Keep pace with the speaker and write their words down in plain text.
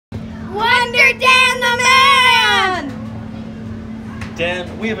Under Dan the Man!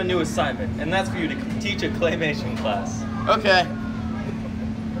 Dan, we have a new assignment, and that's for you to teach a claymation class. Okay.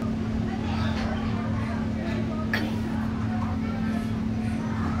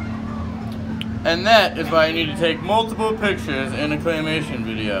 And that is why you need to take multiple pictures in a claymation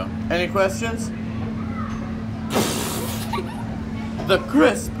video. Any questions? The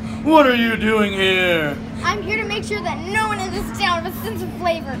Crisp, what are you doing here? I'm here to make sure that no one in this town has a sense of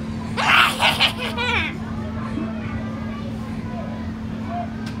flavor.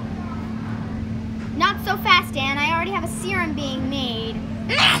 Not so fast, Dan. I already have a serum being made.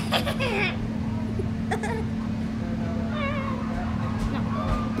 No.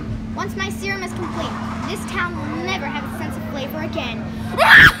 Once my serum is complete, this town will never have a sense of flavor again.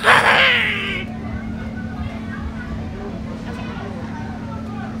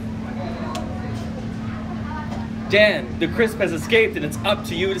 Dan, the Crisp has escaped, and it's up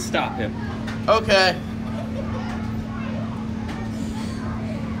to you to stop him. Okay.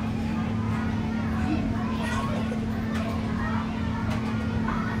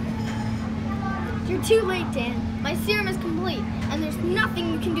 You're too late, Dan. My serum is complete, and there's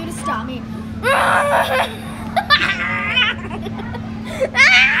nothing you can do to stop me.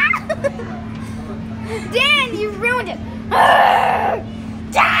 Dan, you ruined it.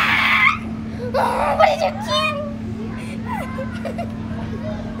 What did you do?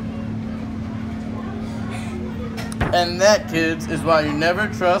 And that, kids, is why you never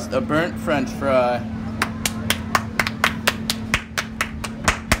trust a burnt French fry.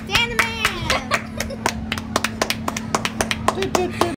 Dan the Man!